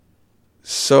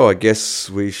So I guess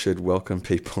we should welcome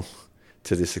people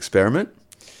to this experiment.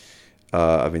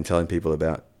 I've been telling people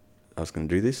about I was going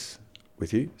to do this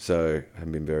with you, so I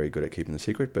haven't been very good at keeping the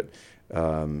secret. But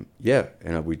yeah,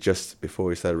 and we just, before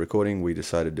we started recording, we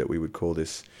decided that we would call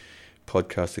this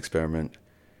podcast experiment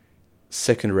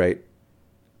Second-Rate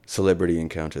Celebrity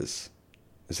Encounters.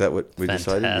 Is that what we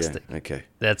decided? Fantastic. Yeah. Okay.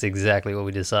 That's exactly what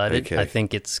we decided. Okay. I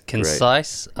think it's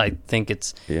concise. Great. I think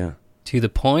it's to the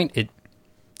point. It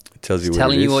tells you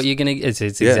telling you what you're going to... It's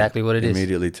exactly what it is.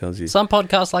 Immediately tells you. Some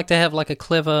podcasts like to have like a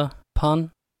clever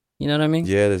pun. You know what I mean?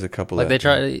 Yeah, there's a couple like they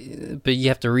try, but you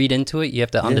have to read into it. You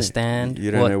have to understand you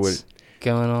don't know what's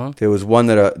going on. There was one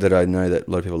that I know that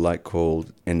a lot of people like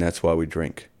called "And That's Why We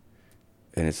Drink,"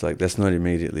 and it's like that's not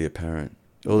immediately apparent.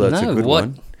 Oh, that's a good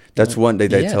one. That's one they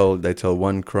tell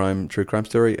one true crime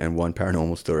story and one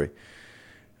paranormal story.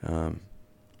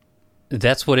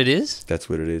 That's what it is? That's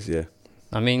what it is, yeah.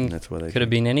 I mean, that's why could have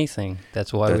been anything.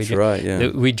 That's why we drink. Right, yeah.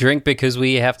 We drink because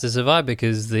we have to survive,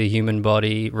 because the human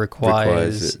body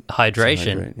requires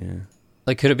hydration. Yeah.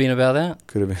 Like, could have been about that?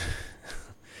 Could have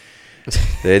been.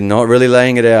 They're not really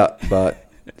laying it out,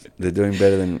 but they're doing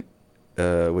better than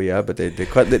we are. But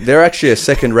they're actually a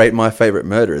second-rate My Favorite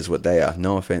Murder is what they are.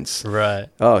 No offense. Right.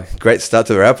 Oh, great start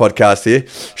to our podcast here.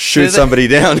 Shoot somebody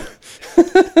down.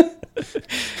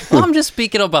 Well, I'm just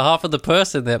speaking on behalf of the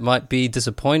person that might be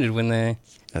disappointed when they,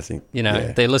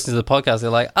 they listen to the podcast. They're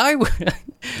like, I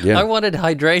wanted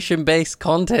hydration-based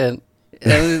content.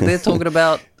 And they're talking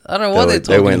about, I don't know what they're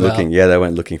talking about. They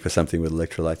weren't looking for something with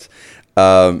electrolytes.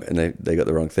 And they got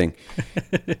the wrong thing.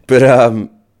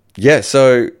 But,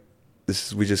 so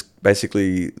we just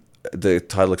basically, the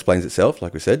title explains itself,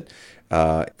 like we said.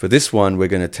 For this one, we're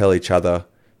going to tell each other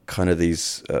kind of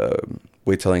these...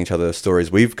 we're telling each other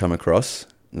stories we've come across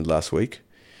in the last week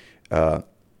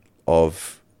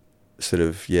of sort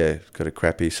of, kind of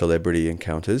crappy celebrity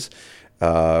encounters.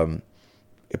 But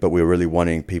we're really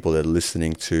wanting people that are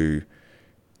listening to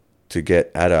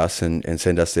get at us and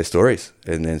send us their stories.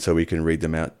 And then so we can read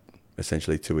them out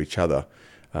essentially to each other,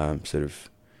 sort of.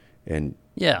 And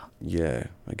I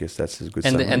guess that's a good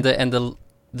summary. And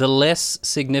the less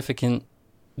significant,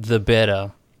 the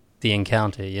better. The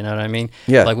encounter, you know what I mean?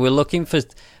 Yeah. Like, we're looking for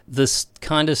this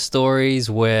kind of stories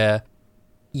where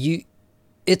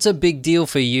it's a big deal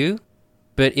for you,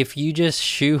 but if you just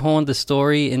shoehorn the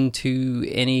story into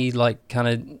any, like, kind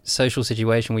of social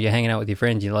situation where you're hanging out with your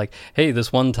friends, you're like, hey,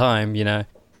 this one time,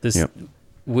 this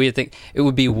weird thing, it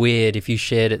would be weird if you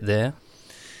shared it there.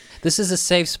 This is a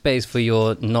safe space for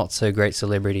your not-so-great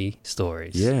celebrity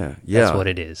stories. Yeah. That's what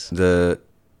it is. The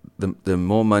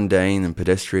more mundane and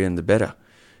pedestrian, the better.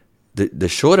 The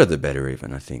shorter, the better,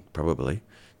 even, I think, probably.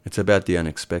 It's about the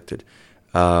unexpected.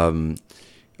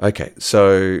 Okay,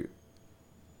 so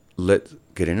let's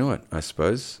get into it, I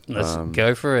suppose. Let's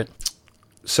go for it.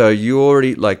 So you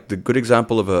already, like, the good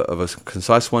example of a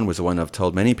concise one was the one I've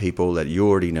told many people that you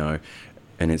already know,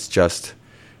 and it's just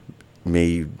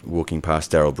me walking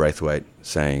past Daryl Braithwaite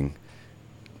saying,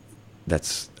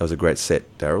 that was a great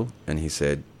set, Daryl. And he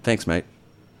said, thanks, mate.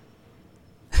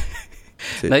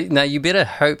 Now, you better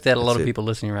hope that a lot of people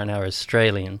listening right now are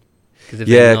Australian. Because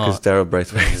Daryl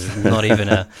Braithwaite is not even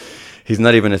a... He's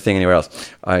not even a thing anywhere else.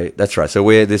 That's right. So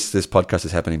this podcast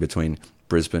is happening between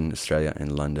Brisbane, Australia,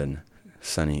 and London,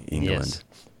 sunny England. Yes.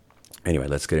 Anyway,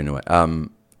 let's get into it.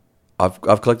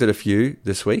 I've collected a few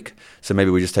this week, so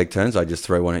maybe we just take turns. I just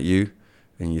throw one at you,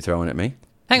 and you throw one at me.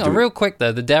 Hang on, real quick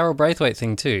though. The Daryl Braithwaite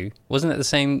thing too. Wasn't it the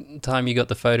same time you got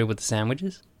the photo with the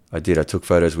sandwiches? I did. I took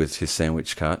photos with his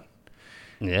sandwich cart.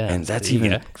 Yeah, and that's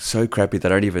even so crappy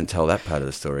that I don't even tell that part of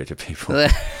the story to people.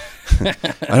 I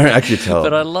don't actually tell.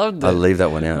 But I loved it. I'll leave that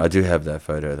one out. I do have that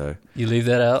photo though. You leave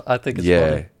that out? I think it's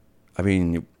funny. I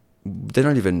mean, they're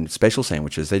not even special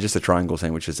sandwiches. They're just the triangle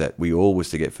sandwiches that we all used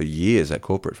to get for years at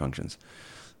corporate functions.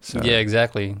 So, yeah,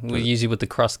 exactly. We use it with the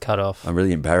crust cut off. I'm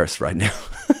really embarrassed right now.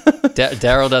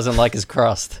 Daryl doesn't like his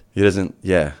crust. He doesn't.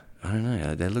 Yeah, I don't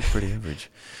know. They look pretty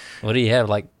average. What do you have?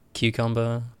 Like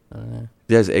cucumber? I don't know.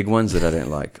 There's egg ones that I don't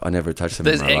like. I never touch them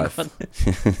in my life.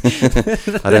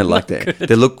 I don't like that.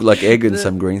 They look like egg and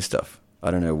some green stuff.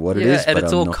 I don't know what it is, and but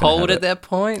it's I'm all not cold at that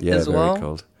point as well. Very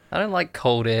cold. I don't like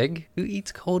cold egg. Who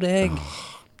eats cold egg?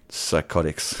 Oh,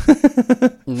 psychotics.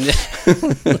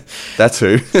 That's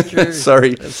who. True.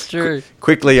 Sorry. That's true.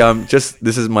 Quickly, this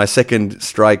is my second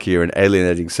strike here in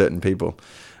alienating certain people.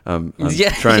 I'm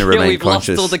trying to remain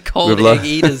conscious. We've lost all the cold egg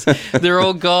eaters. They're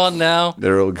all gone now.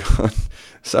 They're all gone.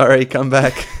 Sorry, come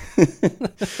back.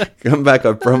 Come back.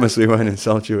 I promise we won't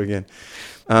insult you again.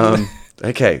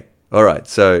 Okay. All right.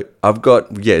 So I've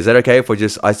got. Yeah. Is that okay if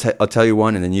I'll tell you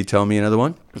one and then you tell me another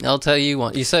one? I'll tell you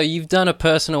one. So you've done a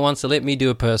personal one, so let me do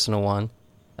a personal one.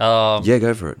 Yeah,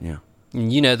 go for it. Yeah.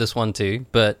 You know this one too,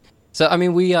 but so I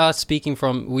mean, we are speaking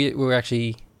from.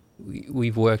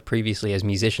 We've worked previously as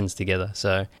musicians together,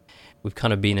 so we've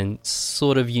kind of been in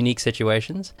sort of unique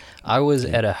situations. I was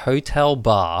at a hotel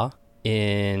bar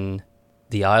in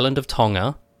the island of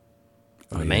Tonga,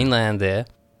 on the mainland there,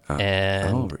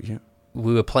 and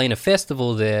we were playing a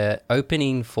festival there,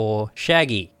 opening for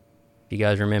Shaggy. If you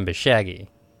guys remember Shaggy,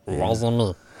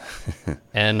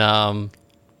 and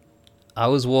I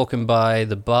was walking by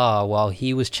the bar while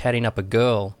he was chatting up a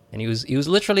girl, and he was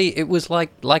literally, it was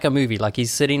like a movie. Like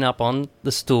he's sitting up on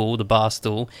the stool, the bar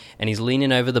stool, and he's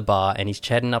leaning over the bar, and he's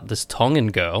chatting up this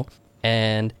Tongan girl,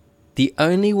 and the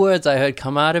only words I heard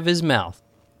come out of his mouth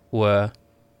were,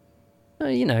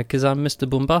 because I'm Mr.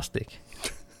 Bombastic.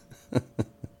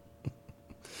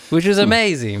 Which was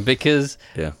amazing, because,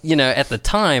 at the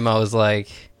time I was like,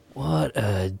 what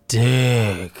a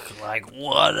dick. Like,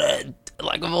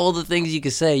 of all the things you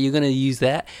could say, you're going to use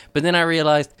that? But then I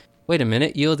realized, wait a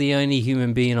minute, you're the only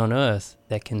human being on Earth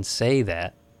that can say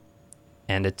that,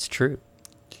 and it's true.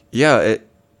 Yeah,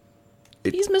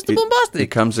 he's Mr. Bombastic. It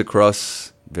comes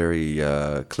across very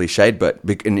cliched, but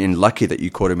and lucky that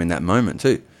you caught him in that moment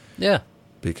too. Yeah.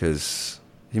 Because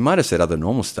he might have said other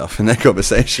normal stuff in that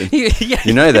conversation. Yeah.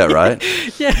 You know that, right?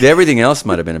 Yeah. Everything else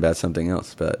might have been about something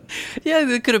else, but... Yeah,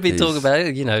 they could have been talking about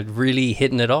it, really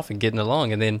hitting it off and getting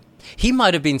along. And then he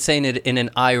might have been saying it in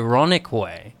an ironic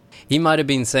way. He might have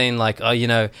been saying like,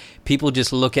 people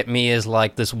just look at me as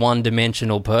like this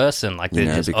one-dimensional person. Like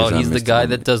they're just, he's the guy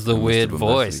that does the weird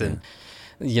voice. And,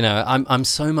 I'm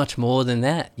so much more than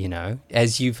that,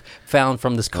 As you've found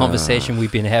from this conversation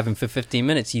we've been having for 15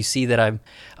 minutes, you see that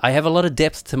I have a lot of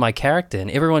depth to my character, and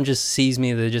everyone just sees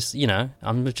me, they're just,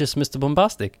 I'm just Mr.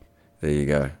 Bombastic. There you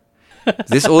go.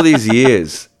 All these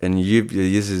years, and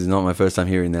this is not my first time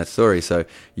hearing that story, so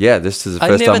yeah, this is the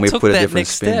first time we've put a different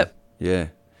spin. Step. Yeah.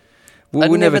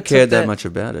 Well, we never cared that much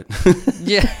about it.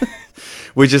 Yeah.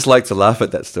 We just like to laugh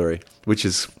at that story, which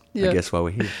is, I guess, why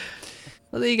we're here.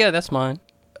 Well, there you go, that's mine.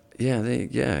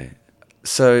 Yeah,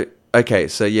 So, okay,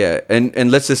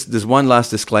 and let's there's one last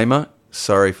disclaimer.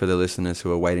 Sorry for the listeners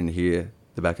who are waiting to hear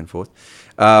the back and forth.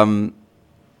 Some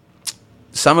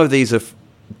of these are,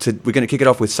 we're going to kick it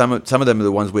off with some of them are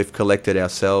the ones we've collected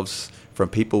ourselves from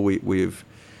people we've,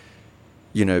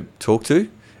 talked to,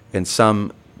 and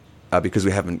some, because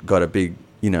we haven't got a big,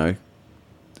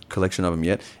 collection of them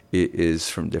yet, it is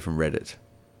from different Reddit.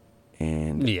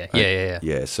 And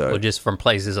yeah. So, or just from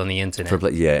places on the internet.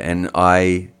 And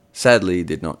I sadly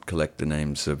did not collect the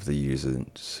names of the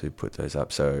users who put those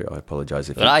up, so I apologize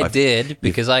if. But I did,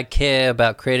 because I care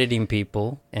about crediting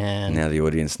people, and now the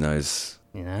audience knows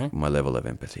my level of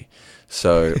empathy,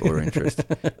 or interest.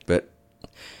 But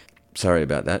sorry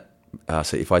about that.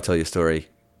 So if I tell you a story,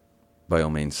 by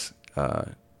all means,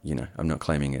 I'm not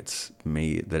claiming it's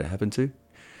me that it happened to.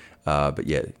 But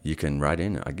yeah, you can write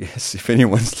in, I guess, if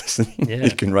anyone's listening. Yeah.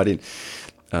 You can write in.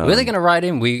 Where are they going to write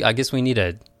in? I guess we need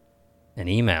an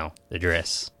email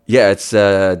address. Yeah, it's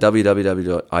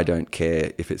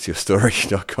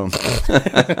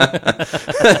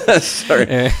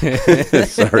www.idon'tcareifitsyourstory.com.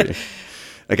 Sorry.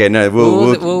 Okay, no,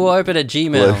 we'll open a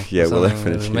Gmail. We'll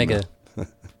open a Gmail.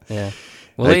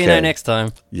 We'll let you know next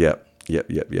time. Yep.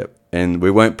 And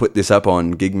we won't put this up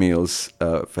on Gig Meals'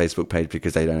 Facebook page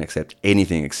because they don't accept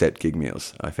anything except Gig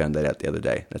Meals. I found that out the other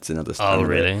day. That's another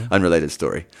unrelated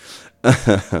story.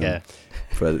 Yeah.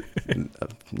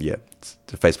 It's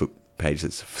the Facebook page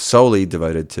that's solely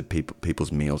devoted to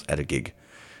people's meals at a gig,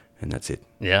 and that's it.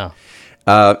 Yeah.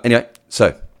 Anyway,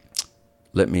 so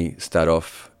let me start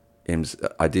off.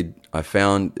 I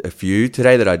found a few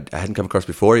today that I hadn't come across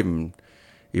before, even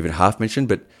half mentioned,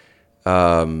 but.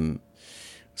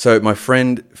 So my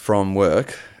friend from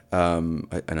work, and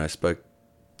I spoke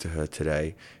to her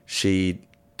today, she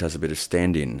does a bit of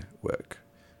stand-in work,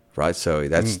 right? So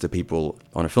that's the people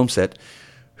on a film set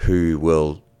who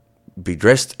will be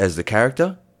dressed as the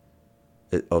character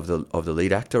of the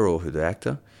lead actor or the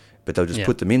actor, but they'll just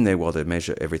put them in there while they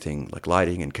measure everything, like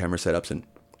lighting and camera setups, and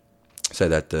so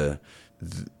that the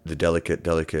delicate,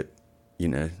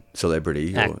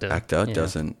 celebrity or actor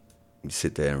doesn't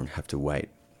sit there and have to wait.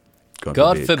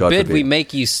 God forbid we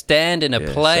make you stand in a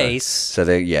place. So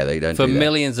they don't for do that.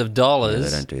 millions of dollars. Yeah,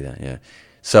 they don't do that. Yeah.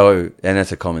 So and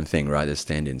that's a common thing, right? There's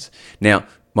stand-ins. Now,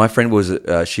 my friend was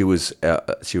she was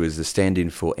the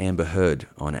stand-in for Amber Heard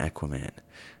on Aquaman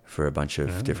for a bunch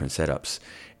of different setups.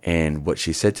 And what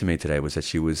she said to me today was that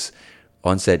she was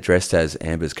on set dressed as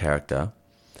Amber's character,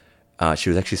 She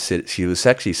was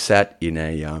actually sat in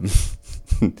a. I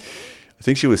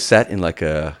think she was sat in like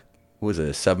a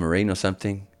submarine or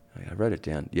something. I wrote it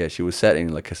down. Yeah, she was sat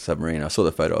in like a submarine. I saw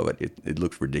the photo of it. It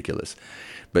looked ridiculous,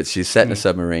 but she sat in a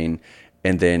submarine,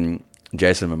 and then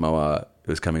Jason Momoa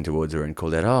was coming towards her and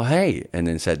called out, "Oh, hey!" and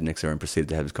then sat next to her and proceeded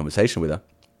to have this conversation with her.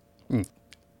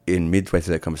 In midway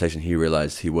through that conversation, he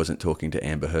realized he wasn't talking to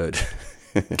Amber Heard.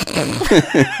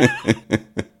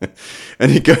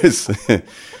 and he goes,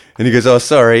 "Oh,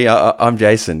 sorry, I'm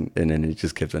Jason." And then he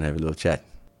just kept on having a little chat.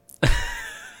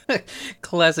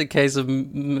 Classic case of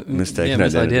mistaken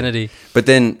identity. But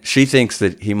then she thinks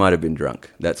that he might have been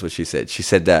drunk. That's what she said. She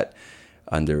said that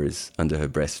under her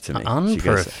breath to me.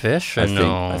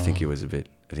 Unprofessional. I think he was a bit.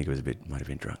 Might have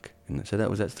been drunk. And so that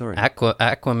was that story.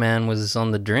 Aquaman was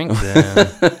on the drink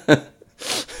then.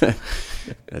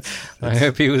 I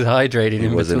hope he was hydrated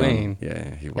in between.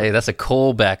 He was. Hey, that's a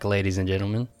callback, ladies and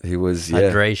gentlemen. He was,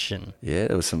 hydration. Yeah,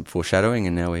 there was some foreshadowing,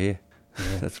 and now we're here.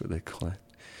 Yeah. That's what they call it.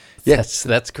 Yeah,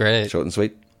 that's great. Short and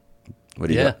sweet. What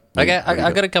do you got? Okay,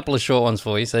 I got a couple of short ones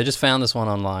for you. So I just found this one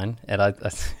online, and I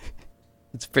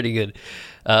it's pretty good.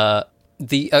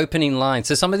 The opening line.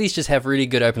 So some of these just have really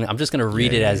good opening. I'm just going to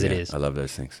read it as it is. I love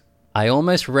those things. I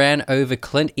almost ran over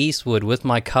Clint Eastwood with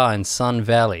my car in Sun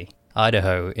Valley,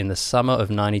 Idaho, in the summer of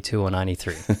 92 or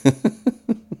 93.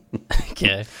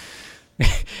 Okay.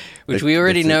 Which we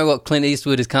already know what Clint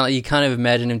Eastwood is kind of. You kind of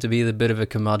imagine him to be the bit of a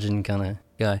curmudgeon kind of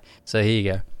guy. So here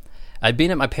you go. I'd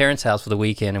been at my parents' house for the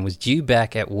weekend and was due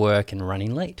back at work and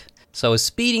running late. So I was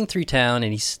speeding through town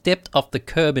and he stepped off the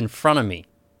curb in front of me.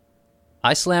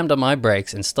 I slammed on my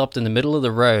brakes and stopped in the middle of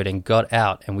the road and got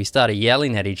out, and we started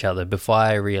yelling at each other before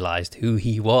I realized who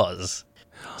he was.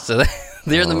 So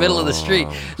they're in the middle of the street.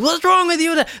 What's wrong with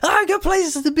you? I've got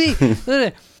places to be.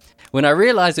 When I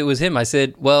realized it was him, I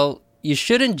said, well, you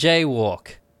shouldn't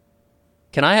jaywalk.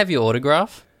 Can I have your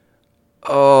autograph?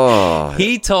 Oh.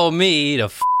 He told me to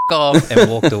f*** off and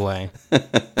walked away.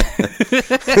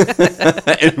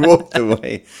 And walked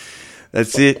away.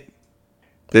 That's it.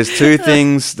 There's two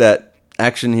things that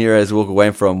action heroes walk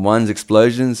away from. One's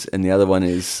explosions, and the other one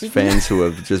is fans who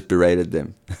have just berated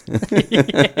them.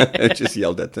 Just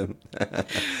yelled at them.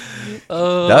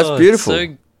 That's beautiful.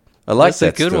 I like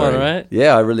that. That's a good one, right?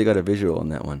 Yeah, I really got a visual on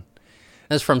that one.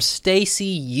 That's from Stacy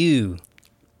Yu.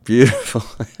 Beautiful.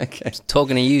 Okay.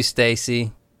 Talking to you,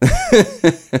 Stacy.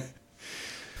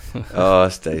 Oh,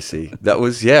 Stacy. That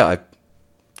was, there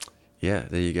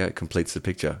you go. It completes the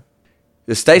picture.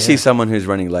 Stacey's someone who's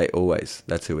running late always.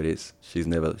 That's who it is. She's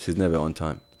never on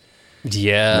time.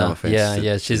 Yeah. No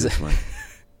offense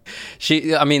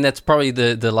she's I mean, that's probably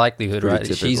the likelihood, right?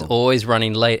 Typical. She's always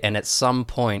running late, and at some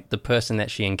point the person that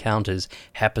she encounters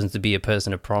happens to be a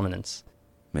person of prominence.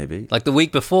 Maybe. Like the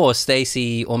week before,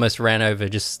 Stacey almost ran over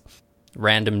just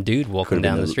random dude walking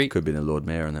down the street. Could be the Lord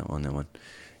Mayor on that one.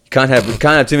 You can't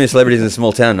have too many celebrities in a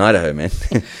small town in Idaho, man.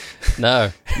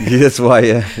 No. That's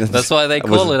why. That's why they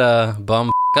call it a bum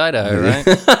Idaho, right?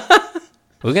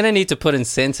 We're gonna need to put in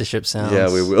censorship sounds. Yeah,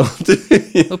 we will.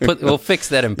 We'll fix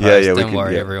that in post. Don't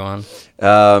worry, everyone.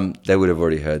 They would have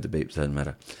already heard the beeps. Doesn't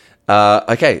matter.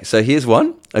 Okay, so here's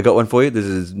one. I got one for you. This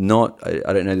is not.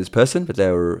 I don't know this person, but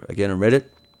they were again on Reddit.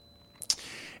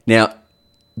 Now,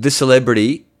 this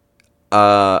celebrity,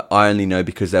 I only know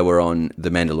because they were on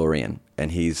The Mandalorian,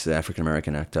 and he's an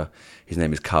African-American actor. His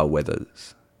name is Carl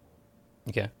Weathers.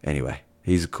 Okay. Anyway,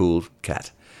 he's a cool cat.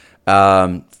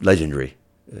 Legendary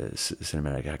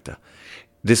cinematic actor.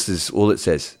 This is all it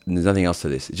says. There's nothing else to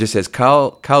this. It just says,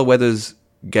 Carl Weathers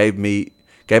gave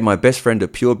my best friend a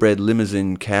purebred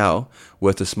limousine cow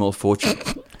worth a small fortune.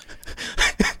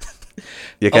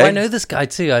 You okay? Oh, I know this guy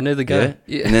too. I know the guy.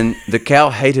 Yeah. And then the cow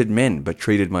hated men, but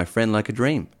treated my friend like a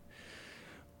dream.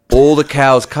 All the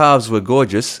cow's calves were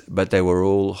gorgeous, but they were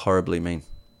all horribly mean.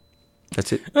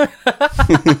 That's it.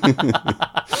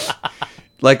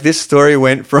 Like this story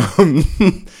went from...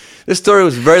 This story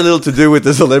was very little to do with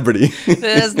the celebrity. It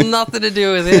has nothing to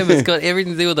do with him. It's got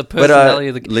everything to do with the personality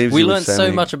of the cow. We learned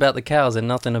so much about the cows and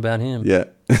nothing about him. Yeah.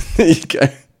 There you go.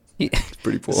 It's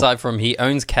pretty poor. Aside from he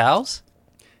owns cows?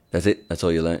 That's it. That's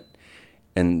all you learn.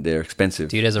 And they're expensive.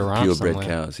 Dude has a ranch purebred somewhere.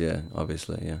 cows, yeah,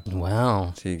 obviously, yeah.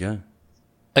 Wow. There you go.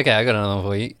 Okay, I got another one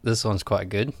for you. This one's quite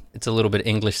good. It's a little bit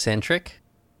English-centric.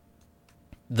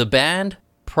 The band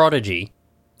Prodigy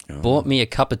bought me a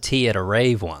cup of tea at a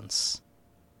rave once.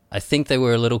 I think they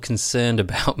were a little concerned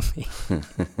about me.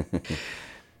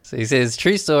 So he says,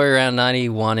 true story, around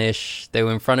 91-ish, they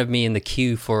were in front of me in the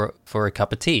queue for a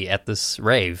cup of tea at this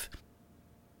rave.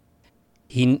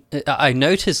 I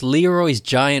noticed Leroy's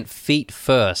giant feet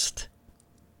first.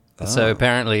 Oh. So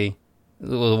apparently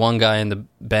well, the one guy in the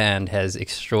band has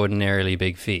extraordinarily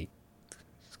big feet.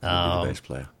 It's the bass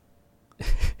player.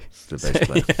 It's the bass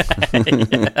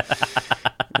player.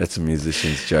 That's a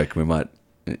musician's joke. We might,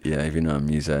 if you're not a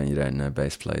muso and you don't know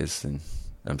bass players, then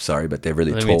I'm sorry, but they're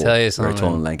really Let tall. me tell you Very something.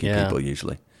 tall and lanky people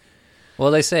usually.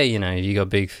 Well, they say, if you got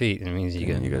big feet, it means you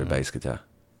got a bass guitar.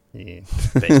 Yeah,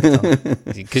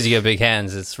 because you got big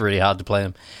hands, it's really hard to play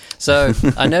them. So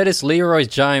I noticed Leroy's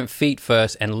giant feet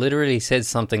first and literally said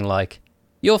something like,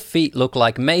 "Your feet look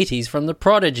like Mateys from The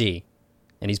Prodigy."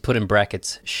 And he's put in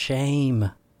brackets,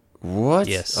 "Shame." What?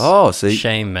 Yes. Oh, see.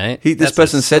 Shame, mate. This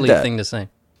person said that. That's a silly thing to say.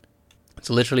 It's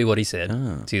literally what he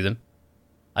said to them.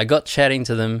 I got chatting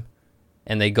to them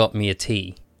and they got me a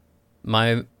tea.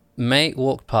 My mate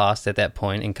walked past at that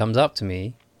point and comes up to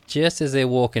me. Just as they're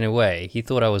walking away, he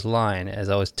thought I was lying as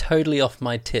I was totally off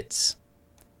my tits.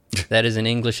 That is an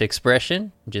English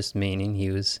expression, just meaning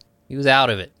he was out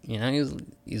of it. He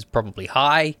was probably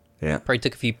high. Yeah. Probably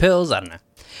took a few pills. I don't know.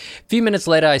 A few minutes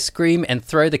later, I scream and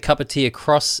throw the cup of tea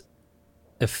across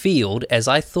a field as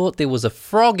I thought there was a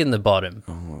frog in the bottom.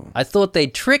 Oh. I thought they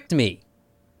tricked me.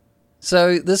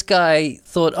 So this guy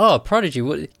thought, Prodigy,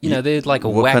 they're like a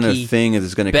wacky what kind of thing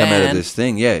is going to come out of this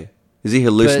thing? Yeah. Is he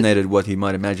hallucinated what he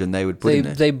might imagine they would put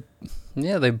in there?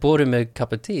 They bought him a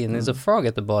cup of tea, and there's a frog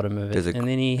at the bottom of it. And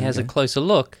then he has a closer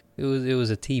look. It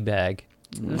was a tea bag.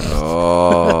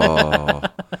 Oh.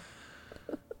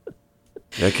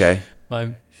 Okay.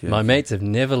 My mates have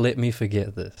never let me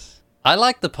forget this. I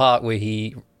like the part where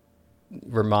he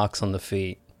remarks on the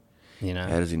feet. How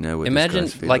does he know what Imagine,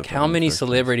 this guy's feet look how many in the first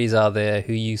celebrities are there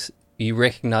who you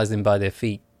recognize them by their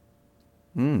feet?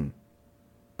 place?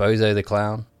 Bozo the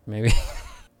Clown, maybe.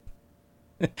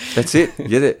 That's it.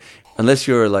 Yeah, unless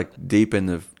you're like deep in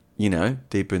the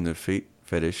feet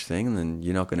fetish thing, then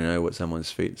you're not going to know what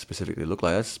someone's feet specifically look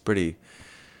like. That's pretty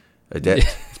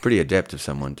adept. It's pretty adept of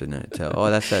someone to tell.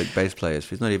 Oh, that's that bass player's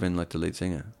feet. It's not even like the lead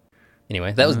singer.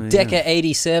 Anyway, that was Decca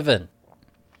 87.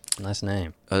 Nice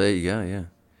name. Oh, there you go. Yeah.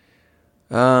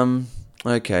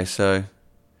 Okay, so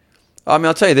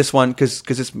I'll tell you this one because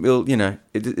it's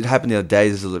it happened the other day.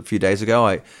 This is a few days ago.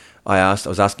 I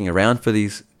was asking around for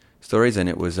these stories, and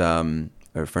it was a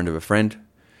friend of a friend.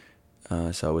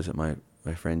 So I was at my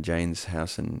friend Jane's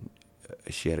house, and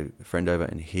she had a friend over,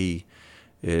 and he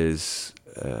is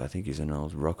I think he's an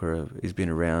old rocker. He's been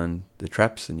around the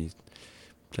traps, and he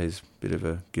plays a bit of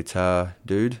a guitar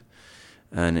dude.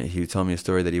 And he told me a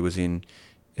story that he was in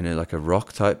a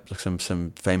rock type, like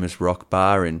some famous rock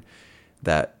bar in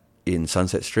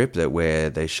Sunset Strip where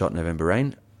they shot November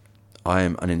Rain. I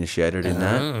am uninitiated in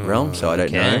that realm, so I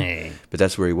don't know. But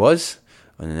that's where he was,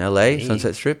 in LA,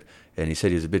 Sunset Strip. And he said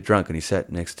he was a bit drunk, and he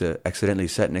accidentally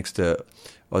sat next to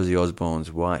Ozzy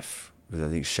Osbourne's wife, I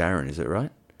think Sharon, is it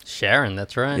right? Sharon,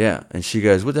 that's right. Yeah, and she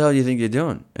goes, "What the hell do you think you're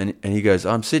doing?" And he goes,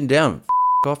 "I'm sitting down,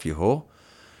 off, you whore."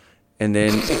 And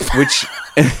then,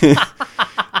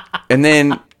 and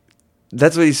then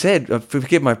that's what he said.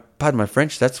 Pardon my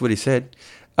French, that's what he said.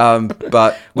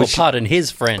 Pardon his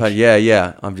French. But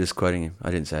yeah, I'm just quoting him. I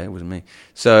didn't say it, it wasn't me.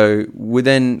 So,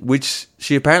 which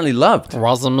she apparently loved.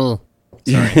 Rosamund.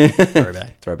 Sorry.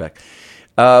 Throwback.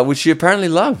 Which she apparently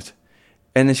loved.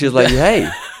 And then she was like, hey.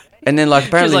 And then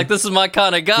apparently... She's like, this is my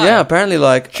kind of guy. Yeah, apparently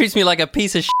treats me like a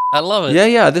piece of shit. I love it.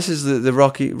 Yeah, this is the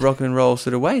rock and roll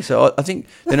sort of way. So I think,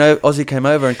 Ozzy came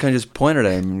over and kind of just pointed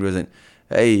at him and was like,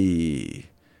 hey...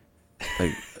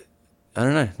 Like, I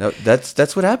don't know.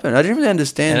 That's what happened. I didn't really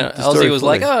understand the story. Ozzy was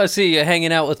like, "Oh, I see you're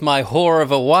hanging out with my whore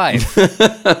of a wife."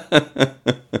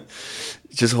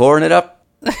 Just whoring it up.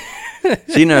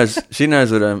 She knows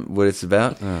what it's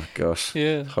about. Oh gosh,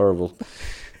 yeah, horrible.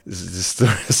 This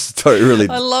story really.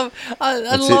 I love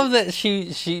that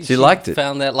she liked it.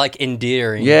 Found that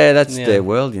endearing. Yeah, that's their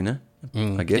world,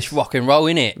 I guess it's rock and roll,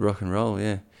 innit? Rock and roll,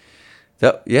 yeah.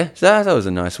 So that was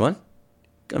a nice one.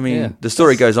 I mean, the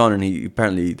story goes on, and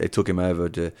they took him over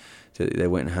they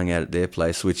went and hung out at their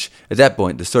place, which at that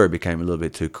point the story became a little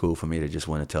bit too cool for me to just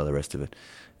want to tell the rest of it.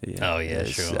 Yeah,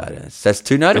 sure. That's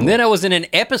too notable. And then I was in an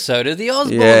episode of The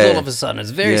Osbournes all of a sudden.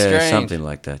 It's very strange. Something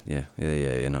like that. Yeah.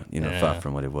 You're not far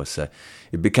from what it was. So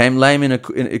it became lame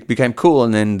it became cool,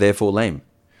 and then therefore lame.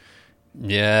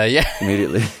 Yeah.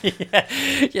 Immediately.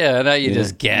 yeah. Now you're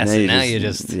just gassing. Now you're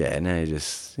just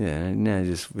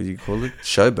what do you call it?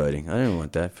 Showboating. I don't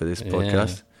want that for this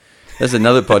podcast. That's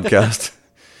another podcast.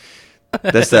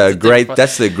 That's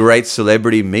the great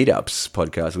celebrity meetups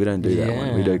podcast. We don't do that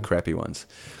one. We do crappy ones.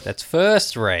 That's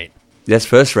first rate. That's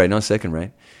first rate, not second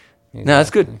rate. Exactly. No, that's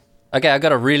good. Okay, I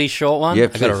got a really short one. Yeah,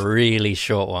 I got a really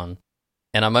short one,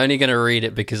 and I'm only going to read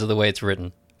it because of the way it's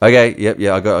written. Okay. Yep.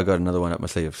 Yeah. I got another one up my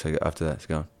sleeve. So after that, it's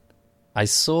going. I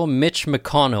saw Mitch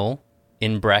McConnell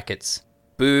in brackets.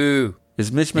 Boo.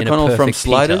 Is Mitch In a McConnell from perfect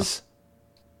Sliders?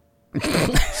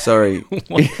 Sorry.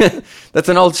 That's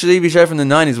an old TV show from the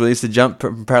 90s where they used to jump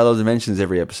parallel dimensions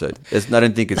every episode. I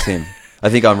don't think it's him. I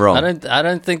think I'm wrong. I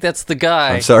don't think that's the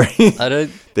guy. I'm sorry. I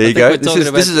don't. There you go.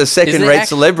 This is a second-rate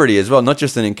celebrity as well, not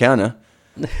just an encounter.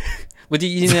 Well, do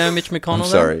you know Mitch McConnell? I'm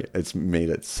sorry. It's me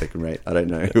that's second-rate. I don't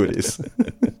know who it is.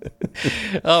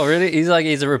 Oh, really? He's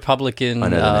a Republican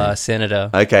senator.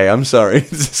 Okay, I'm sorry.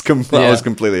 I was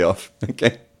completely off.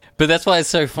 Okay. But that's why it's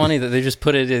so funny that they just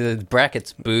put it in the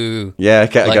brackets. Boo. Yeah,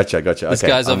 okay, I gotcha. This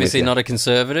guy's obviously not a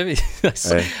conservative.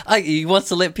 He wants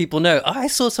to let people know, I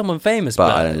saw someone famous.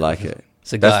 But I don't like it.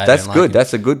 It's a guy that's good. Like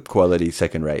that's a good quality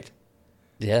second rate.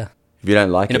 Yeah. If you don't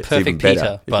like it, it's even better. In a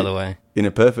perfect Peter, by the way. In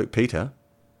a perfect Peter?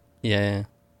 Yeah.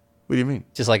 What do you mean?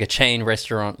 Just like a chain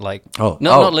restaurant, like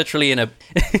not literally in a.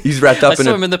 He's wrapped up in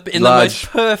the most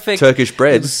perfect Turkish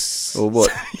breads, or what?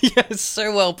 Yeah, it's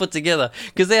so well put together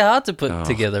because they're hard to put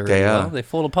together. Really well. They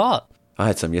fall apart. I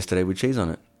had some yesterday with cheese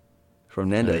on it from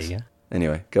Nando's. There you go.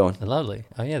 Anyway, go on. They're lovely.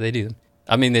 Oh yeah, they do.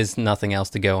 I mean, there's nothing else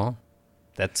to go on.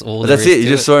 That's all. That's it. You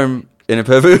just saw him in a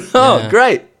perfect. Oh,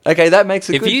 great. Okay, that makes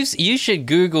it. If you should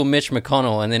Google Mitch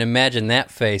McConnell and then imagine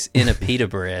that face in a pita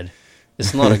bread,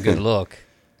 it's not a good look.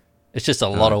 It's just a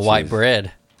lot of white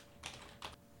bread.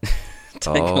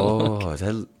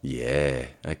 Yeah.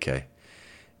 Okay.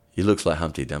 He looks like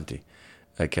Humpty Dumpty.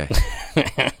 Okay.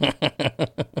 I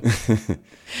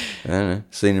don't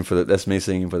know. That's me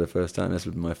seeing him for the first time. That's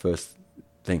my first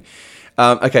thing.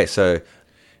 Okay, so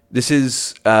this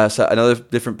is another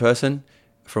different person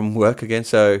from work again.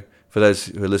 So for those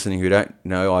who are listening who don't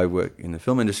know, I work in the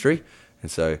film industry, and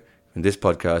so in this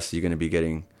podcast, you're going to be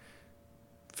getting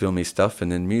filmy stuff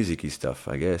and then music-y stuff,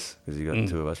 I guess, because you've got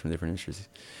two of us from different industries.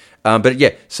 But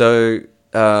yeah, so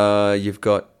you've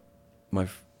got my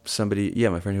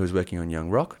friend who was working on Young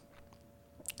Rock,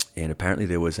 and apparently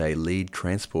there was a lead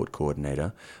transport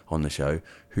coordinator on the show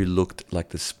who looked like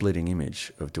the splitting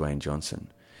image of Dwayne Johnson.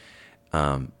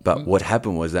 But what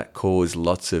happened was that caused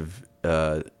lots of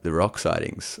the Rock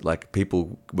sightings. Like,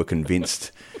 people were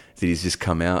convinced that he's just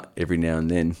come out every now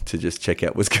and then to just check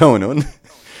out what's going on.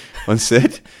 On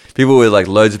set, people were like,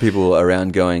 loads of people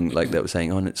around going, like, that were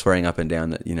saying, swearing up and down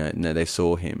that, no, they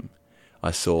saw him.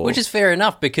 Which is fair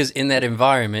enough, because in that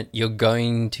environment, you're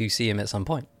going to see him at some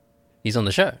point. He's on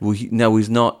the show. Well, he's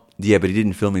not. Yeah, but he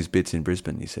didn't film his bits in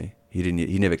Brisbane, you see. He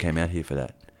never came out here for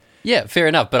that. Yeah, fair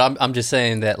enough. But I'm just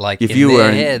saying that, like, if in you their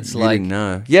were heads, you like, didn't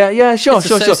know. Yeah, sure. Well,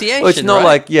 it's not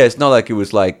right? it's not like it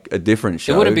was like a different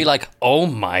show. It wouldn't be like, oh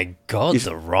my God,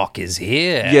 The Rock is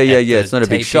here. Yeah. It's not a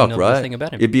big shock, right? Thing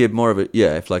about him. It'd be more of a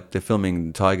if like they're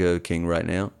filming Tiger King right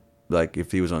now, like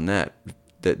if he was on that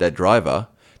driver.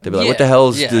 They'd be like, what the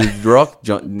hell's The Rock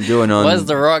doing on... Why's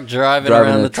The Rock driving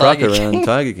around the truck Tiger around King?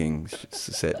 Tiger King's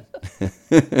set?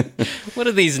 What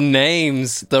are these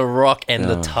names? The Rock and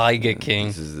the Tiger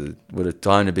King. What a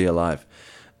time to be alive.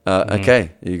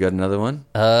 Okay, you got another one?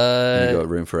 You got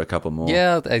room for a couple more.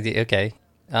 Yeah, okay.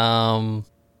 I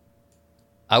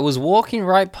was walking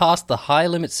right past the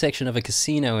high-limit section of a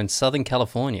casino in Southern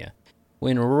California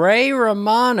when Ray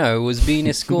Romano was being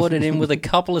escorted in with a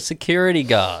couple of security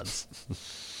guards.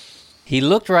 He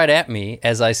looked right at me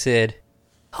as I said,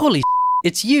 "Holy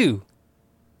it's you."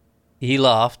 He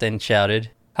laughed and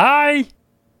shouted, "Hi!"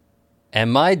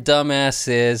 And my dumbass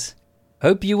says,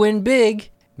 "Hope you win big.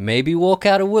 Maybe walk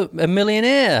out a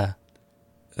millionaire."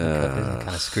 I kind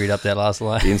of screwed up that last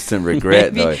line. Instant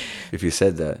regret, though, if you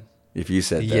said that. If you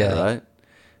said that, right?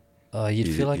 Oh,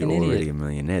 you'd feel like an idiot. You're already a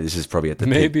millionaire. This is probably at the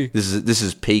peak. This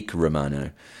is peak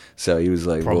Romano. So he was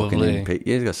like walking in peak.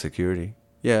 Yeah, he's got security.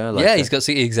 Yeah, he's got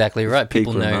exactly right.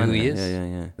 People know Romano. who he is.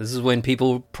 Yeah. This is when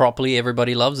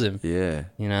everybody loves him. Yeah.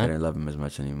 They don't love him as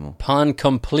much anymore. Pun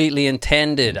completely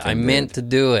intended. I meant to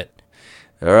do it.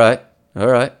 All right.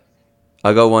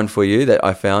 I got one for you that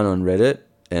I found on Reddit,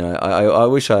 and I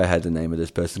wish I had the name of this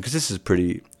person, because this is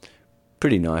pretty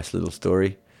nice little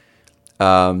story.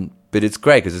 But it's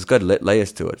great because it's got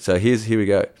layers to it. So here we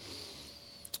go.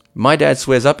 My dad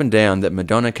swears up and down that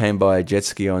Madonna came by a jet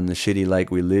ski on the shitty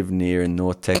lake we live near in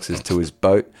North Texas to his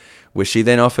boat, where she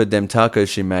then offered them tacos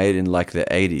she made in like the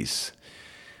 80s.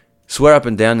 Swear up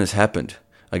and down this happened.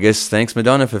 I guess thanks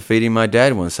Madonna for feeding my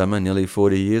dad one summer nearly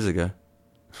 40 years ago.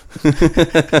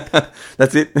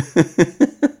 That's it.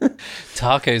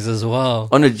 Tacos as well.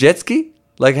 On a jet ski?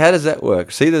 Like, how does that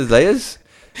work? See the layers?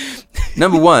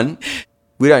 Number one,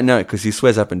 we don't know because he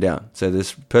swears up and down. So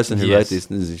this person who wrote this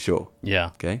isn't sure. Yeah.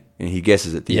 Okay? And he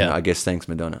guesses at the end, I guess thanks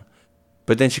Madonna.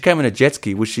 But then she came on a jet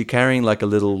ski. Was she carrying like a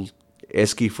little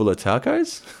esky full of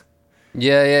tacos?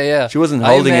 Yeah. She wasn't I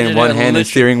holding it in imagine one her hand and literally-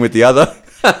 steering with the other.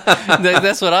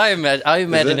 That's what I imagine. I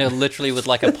imagine it? her literally with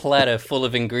like a platter full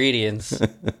of ingredients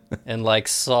and like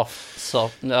soft.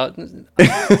 No,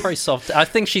 probably soft. I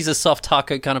think she's a soft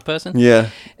taco kind of person. Yeah.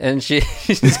 And she's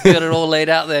got it all laid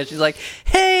out there. She's like,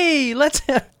 "Hey, let's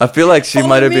have." I feel like she Follow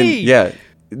might have me. been. Yeah.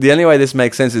 The only way this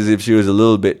makes sense is if she was a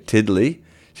little bit tiddly.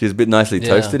 She was a bit nicely Yeah.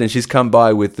 toasted, and she's come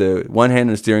by with the one hand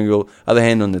on the steering wheel, other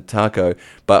hand on the taco,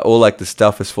 but all like the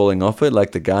stuff is falling off it,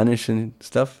 like the garnish and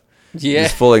stuff. Yeah.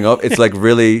 It's falling off. It's like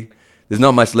really. There's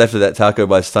not much left of that taco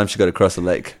by the time she got across the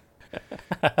lake.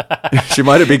 She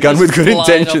might have begun with good Flying off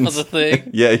intentions. of the thing.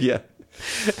 Yeah.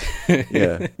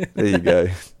 Yeah. There you go.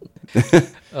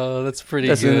 Oh, that's pretty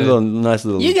That's a good. nice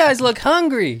little. You guys look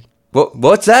hungry.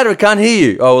 What's that? I can't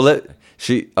hear you. Oh, well,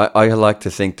 I like to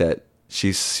think that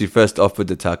she first offered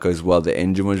the tacos while the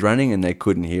engine was running and they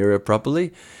couldn't hear her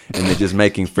properly, and they're just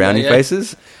making frowny Yeah.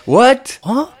 faces. What?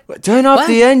 Huh? Turn off What?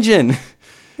 the engine.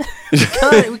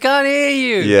 We can't hear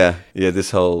you. Yeah.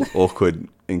 This whole awkward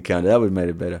encounter that would have made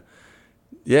it better.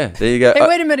 Yeah, there you go. Hey,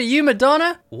 wait a minute. You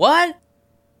Madonna? What?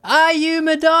 Are you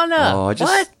Madonna? Oh,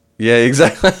 What? Yeah,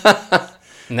 exactly.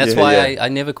 And that's Yeah, why yeah. I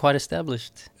never quite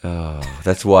established. Oh,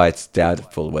 that's why it's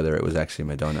doubtful whether it was actually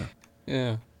Madonna.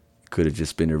 Yeah. Could have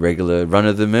just been a regular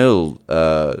run-of-the-mill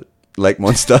lake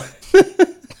monster.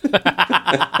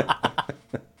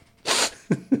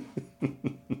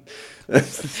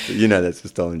 You know that's a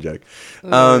stolen joke.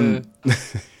 Can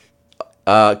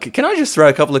I just throw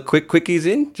a couple of quickies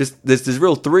in? Just there's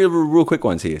three real quick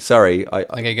ones here. Sorry,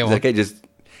 Okay, go is on. that okay,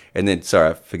 and then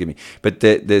sorry, forgive me, but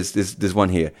there's one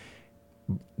here.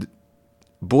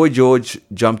 Boy George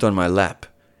jumped on my lap.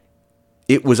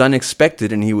 It was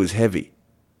unexpected and he was heavy.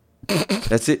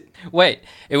 That's it. Wait,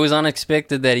 it was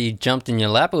unexpected that he jumped in your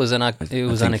lap. It was I think the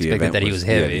unexpected event that he was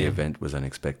Yeah, heavy. the event was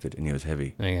unexpected and he was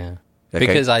heavy. Yeah. Okay.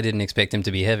 Because I didn't expect him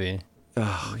to be heavy.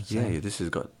 Oh yeah, this has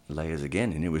got layers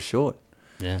again, and it was short.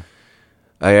 Yeah.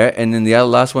 Okay, and then the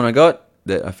last one I got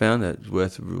that I found that's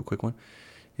worth a real quick one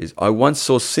is I once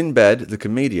saw Sinbad the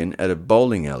comedian at a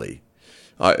bowling alley.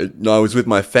 I was with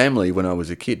my family when I was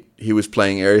a kid. He was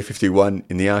playing Area 51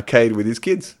 in the arcade with his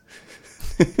kids.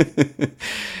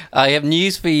 I have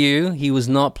news for you. He was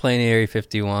not playing Area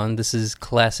 51. This is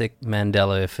classic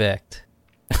Mandela effect.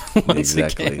 Once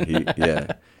Exactly. again.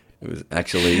 It was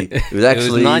actually It was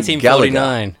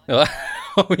 1949.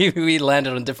 we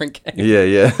landed on different games.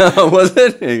 Yeah. Was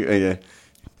it? Yeah.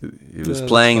 He was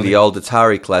playing funny. the old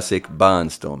Atari classic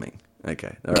Barnstorming.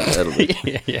 Okay, all right, that'll do.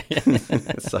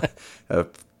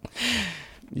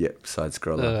 yeah. Side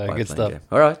scroller. Good stuff. Game.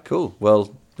 All right, cool.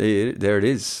 Well, there it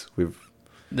is.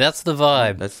 That's the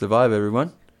vibe. That's the vibe,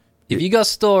 everyone. If you got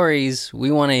stories,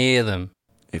 we want to hear them.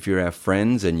 If you're our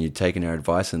friends and you've taken our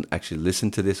advice and actually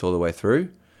listened to this all the way through,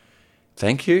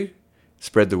 thank you.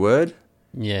 Spread the word.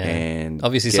 Yeah. And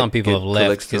obviously some people have left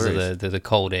collect because of stories. the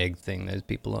cold egg thing. Those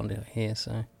people on here,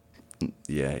 so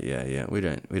Yeah. We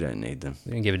don't need them.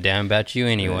 we don't give a damn about you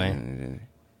anyway.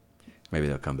 Maybe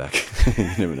they'll come back. You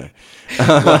never know.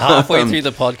 Well, halfway through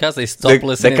the podcast, they stop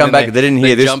listening. They come and back. They didn't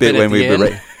hear this jump bit in at when we the were.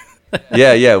 end.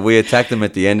 Yeah. We attacked them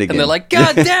at the end again. And they're like,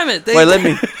 God damn it! Wait, let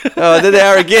me. Oh, there they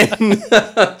are again.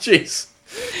 Jeez.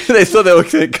 They thought they were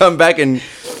going to come back and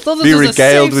be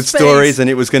regaled with stories and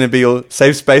it was going to be a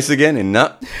safe space again. And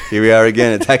no, here we are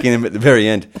again attacking them at the very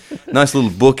end. Nice little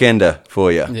bookender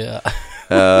for you. Yeah.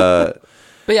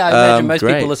 But yeah, I imagine most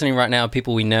great. people listening right now are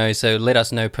people we know, so let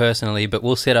us know personally, but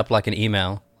we'll set up like an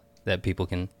email that people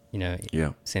can,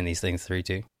 send these things through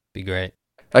to. Be great.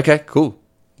 Okay, cool.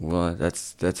 Well,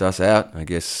 that's us out. I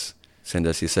guess send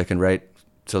us your second-rate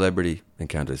celebrity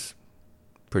encounters.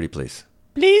 Pretty please.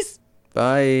 Please.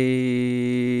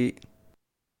 Bye.